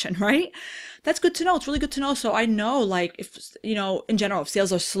situation, right? That's good to know. It's really good to know. So I know, like, if, in general, if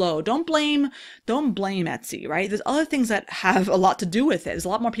sales are slow, don't blame Etsy, right? There's other things that have a lot to do with it. There's a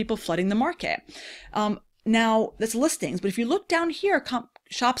lot more people flooding the market. Now, that's listings, but if you look down here,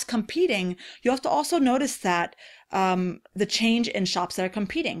 shops competing, you have to also notice that the change in shops that are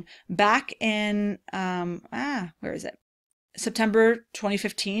competing. Back in, where is it? September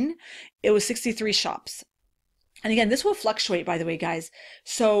 2015, it was 63 shops. And again, this will fluctuate, by the way, guys.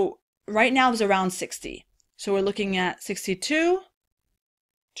 So right now it's around 60. So we're looking at 62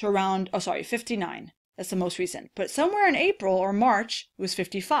 to around, 59. That's the most recent. But somewhere in April or March, it was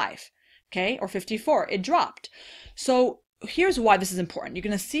 55. Okay, or 54, it dropped. So here's why this is important. You're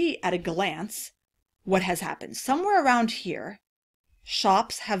going to see at a glance what has happened. Somewhere around here,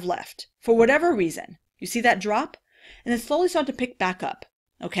 shops have left for whatever reason. You see that drop? And then slowly start to pick back up.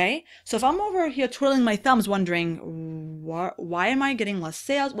 Okay, so if I'm over here twiddling my thumbs wondering, why am I getting less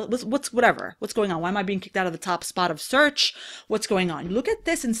sales? What's going on? Why am I being kicked out of the top spot of search? What's going on? You look at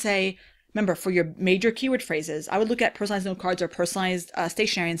this and say, remember, for your major keyword phrases, I would look at personalized note cards or personalized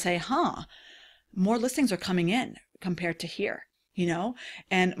stationery and say, more listings are coming in compared to here,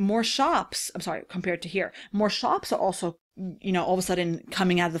 and more shops, compared to here. More shops are also, all of a sudden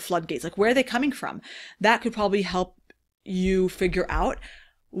coming out of the floodgates. Like, where are they coming from? That could probably help you figure out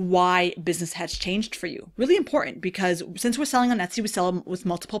why business has changed for you. Really important, because since we're selling on Etsy, we sell with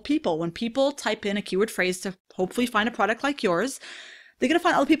multiple people. When people type in a keyword phrase to hopefully find a product like yours, they're going to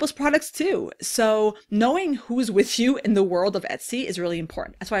find other people's products too. So knowing who's with you in the world of Etsy is really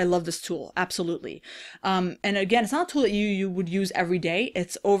important. That's why I love this tool. Absolutely. And again, it's not a tool that you would use every day.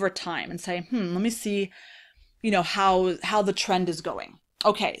 It's over time and say, let me see, how the trend is going.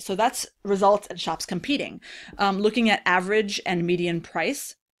 Okay. So that's results and shops competing. Looking at average and median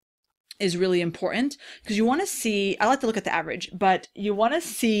price is really important, because you want to see, I like to look at the average, but you want to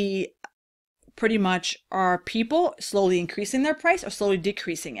see pretty much, are people slowly increasing their price or slowly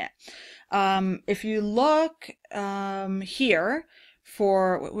decreasing it? If you look here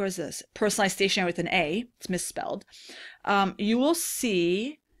for, where is this? Personalized stationery with an A, it's misspelled. You will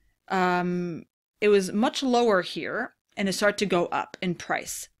see it was much lower here and it started to go up in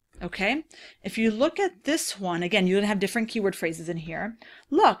price. Okay. If you look at this one, again, you're going to have different keyword phrases in here.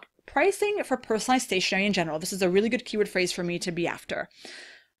 Look, pricing for personalized stationery in general, this is a really good keyword phrase for me to be after,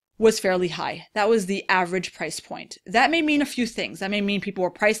 was fairly high. That was the average price point. That may mean a few things. That may mean people were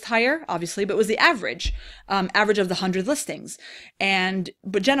priced higher, obviously, but it was the average of the 100 listings.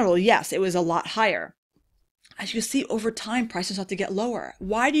 But generally, yes, it was a lot higher. as you see over time, prices start to get lower.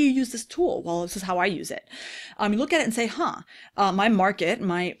 Why do you use this tool? Well, this is how I use it. You look at it and say, my market,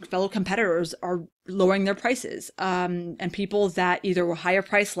 my fellow competitors are lowering their prices. And people that either were higher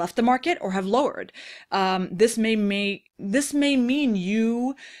priced left the market or have lowered. This may mean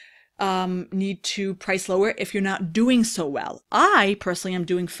you need to price lower if you're not doing so well. I personally am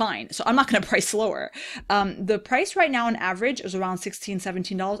doing fine, so I'm not going to price lower. The price right now on average is around $16,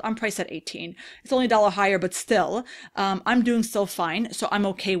 $17. I'm priced at $18. It's only $1 higher, but still, I'm doing still fine, so I'm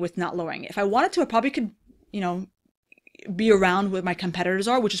okay with not lowering it. If I wanted to, I probably could, be around what my competitors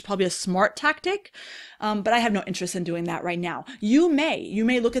are, which is probably a smart tactic. But I have no interest in doing that right now. You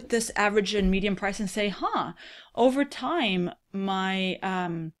may look at this average and median price and say, over time, my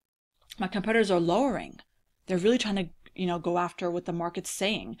competitors are lowering. They're really trying to, go after what the market's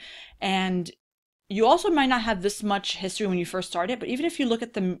saying. And you also might not have this much history when you first started, but even if you look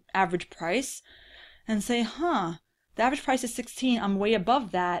at the average price and say, the average price is 16, I'm way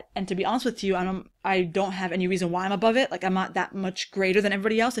above that. And to be honest with you, I don't have any reason why I'm above it. Like, I'm not that much greater than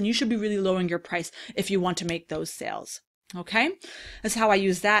everybody else. And you should be really lowering your price if you want to make those sales. Okay. That's how I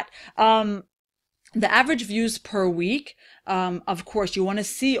use that. The average views per week, of course, you want to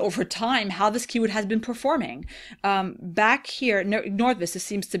see over time how this keyword has been performing. Back here, ignore this. This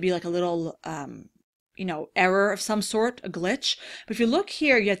seems to be like a little, error of some sort, a glitch. But if you look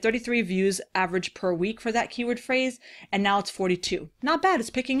here, you had 33 views average per week for that keyword phrase, and now it's 42. Not bad,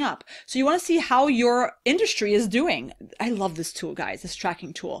 it's picking up. So you want to see how your industry is doing. I love this tool, guys, this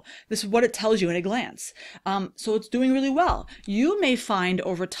tracking tool. This is what it tells you in a glance. So it's doing really well. You may find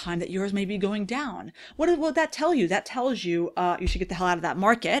over time that yours may be going down. What will that tell you? That tells you you should get the hell out of that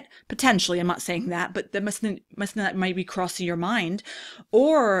market. Potentially, I'm not saying that, but that might be crossing your mind.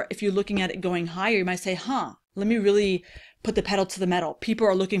 Or if you're looking at it going higher, you might say, let me really put the pedal to the metal. People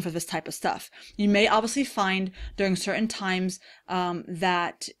are looking for this type of stuff. You may obviously find during certain times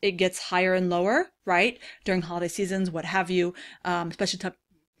that it gets higher and lower, right? During holiday seasons, what have you, especially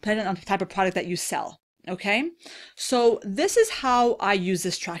depending on the type of product that you sell. Okay, so this is how I use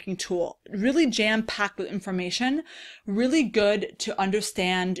this tracking tool. Really jam-packed with information, really good to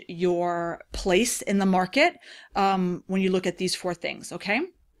understand your place in the market when you look at these 4 things. Okay.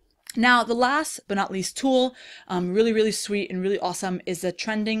 Now, the last but not least tool, really, really sweet and really awesome, is the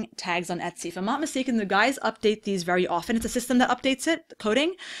trending tags on Etsy. If I'm not mistaken, the guys update these very often. It's a system that updates it, the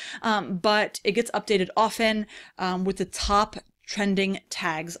coding, but it gets updated often with the top trending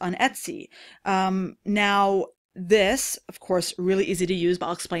tags on Etsy. Now, this, of course, really easy to use, but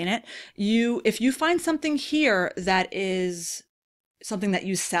I'll explain it. If you find something here that is something that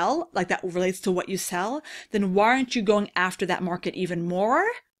you sell, like that relates to what you sell, then why aren't you going after that market even more?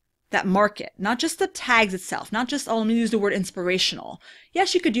 That market, not just the tags itself, not just, let me use the word inspirational.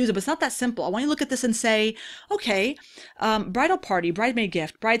 Yes, you could use it, but it's not that simple. I want you to look at this and say, okay, bridal party, bridesmaid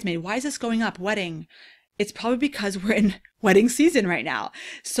gift, bridesmaid, why is this going up? Wedding. It's probably because we're in wedding season right now.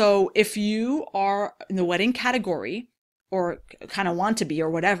 So if you are in the wedding category or kind of want to be or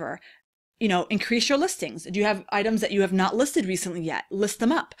whatever, increase your listings. Do you have items that you have not listed recently yet? List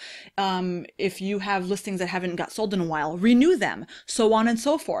them up. If you have listings that haven't got sold in a while, renew them, so on and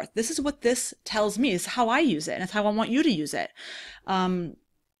so forth. This is what this tells me. It's how I use it, and it's how I want you to use it.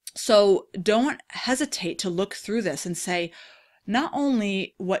 So don't hesitate to look through this and say, not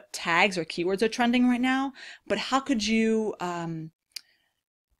only what tags or keywords are trending right now, but how could you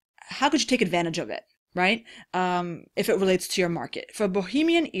take advantage of it? Right? If it relates to your market. For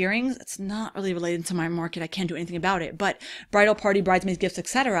bohemian earrings, it's not really related to my market. I can't do anything about it. But bridal party, bridesmaids, gifts,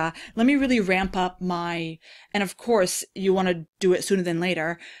 etc. Let me really ramp up and of course, you want to do it sooner than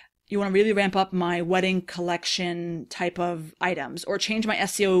later. You want to really ramp up my wedding collection type of items, or change my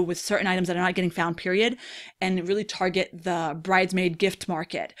SEO with certain items that are not getting found, period, and really target the bridesmaid gift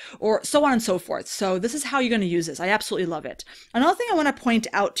market, or so on and so forth. So this is how you're going to use this. I absolutely love it. Another thing I want to point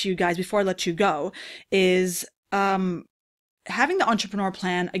out to you guys before I let you go is having the entrepreneur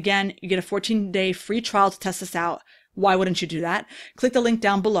plan. Again, you get a 14-day free trial to test this out. Why wouldn't you do that? Click the link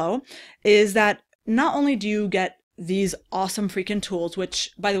down below. Is that not only do you get these awesome freaking tools,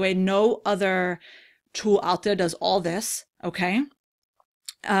 which, by the way, no other tool out there does all this, okay?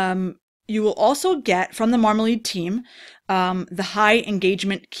 You will also get from the Marmalead team the high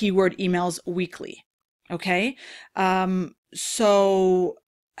engagement keyword emails weekly, okay? So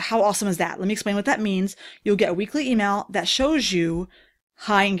how awesome is that? Let me explain what that means. You'll get a weekly email that shows you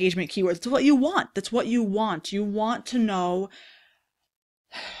high engagement keywords. It's what you want. That's what you want. You want to know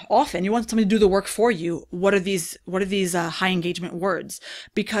often you want somebody to do the work for you. What are these high engagement words?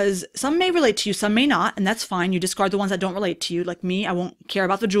 Because some may relate to you, some may not, and that's fine. You discard the ones that don't relate to you. Like me, I won't care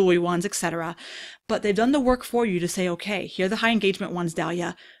about the jewelry ones, etc. But they've done the work for you to say, okay, here are the high engagement ones,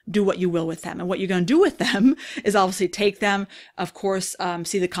 Dalia. Do what you will with them. And what you're going to do with them is obviously take them, of course,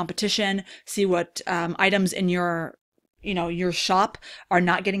 see the competition, see what items in your shop are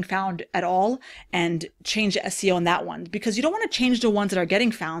not getting found at all, and change the SEO on that one, because you don't want to change the ones that are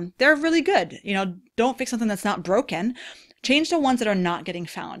getting found. They're really good. Don't fix something that's not broken. Change the ones that are not getting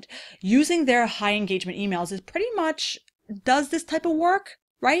found. Using their high engagement emails is pretty much does this type of work,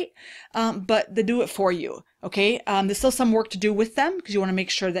 right? But they do it for you. Okay. There's still some work to do with them because you want to make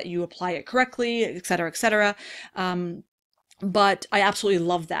sure that you apply it correctly, et cetera, et cetera. But I absolutely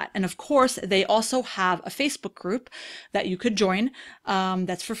love that. And of course, they also have a Facebook group that you could join.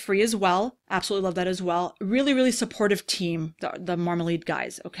 That's for free as well. Absolutely love that as well. Really, really supportive team, the Marmalead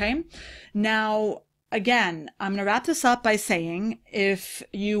guys. Okay. Now, again, I'm going to wrap this up by saying, if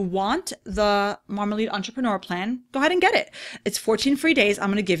you want the Marmalead Entrepreneur Plan, go ahead and get it. It's 14 free days. I'm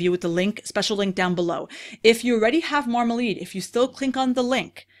going to give you with the link, special link down below. If you already have Marmalead, if you still click on the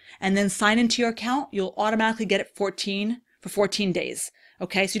link and then sign into your account, you'll automatically get it for 14 days.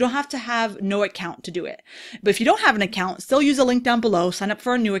 Okay, so you don't have to have no account to do it. But if you don't have an account, still use a link down below, sign up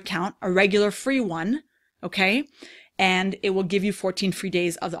for a new account, a regular free one, okay? And it will give you 14 free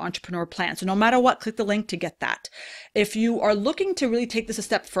days of the Entrepreneur Plan. So no matter what, click the link to get that. If you are looking to really take this a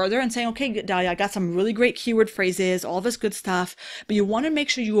step further and saying, okay, Dalia, I got some really great keyword phrases, all this good stuff, but you want to make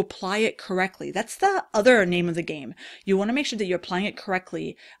sure you apply it correctly. That's the other name of the game. You want to make sure that you're applying it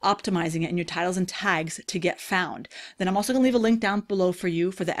correctly, optimizing it in your titles and tags to get found. Then I'm also going to leave a link down below for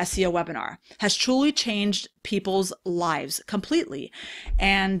you for the SEO webinar. Has truly changed people's lives completely.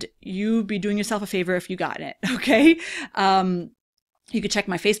 And you'd be doing yourself a favor if you got it, okay? You could check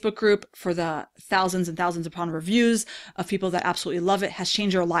my Facebook group for the thousands and thousands upon reviews of people that absolutely love it. Has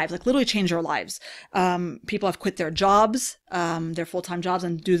changed their lives, like literally changed their lives. People have quit their jobs, their full-time jobs,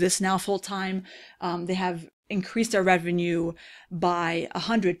 and do this now full-time. They have increased their revenue by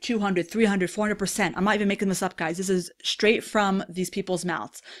 100, 200, 300, 400%. I'm not even making this up, guys. This is straight from these people's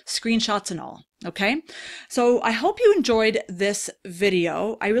mouths, screenshots and all. Okay. So I hope you enjoyed this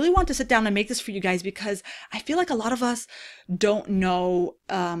video. I really want to sit down and make this for you guys because I feel like a lot of us don't know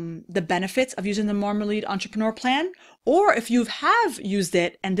the benefits of using the Marmalead Entrepreneur Plan, or if you have used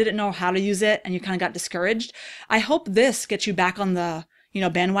it and didn't know how to use it and you kind of got discouraged, I hope this gets you back on the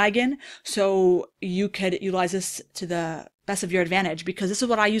bandwagon, so you could utilize this to the best of your advantage, because this is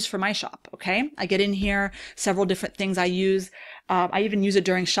what I use for my shop. Okay. I get in here, several different things I use. I even use it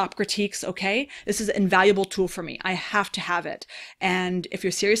during shop critiques. Okay. This is an invaluable tool for me. I have to have it. And if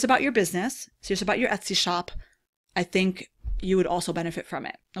you're serious about your business, serious about your Etsy shop, I think you would also benefit from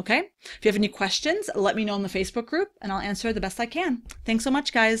it. Okay. If you have any questions, let me know in the Facebook group and I'll answer the best I can. Thanks so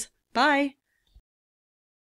much, guys. Bye.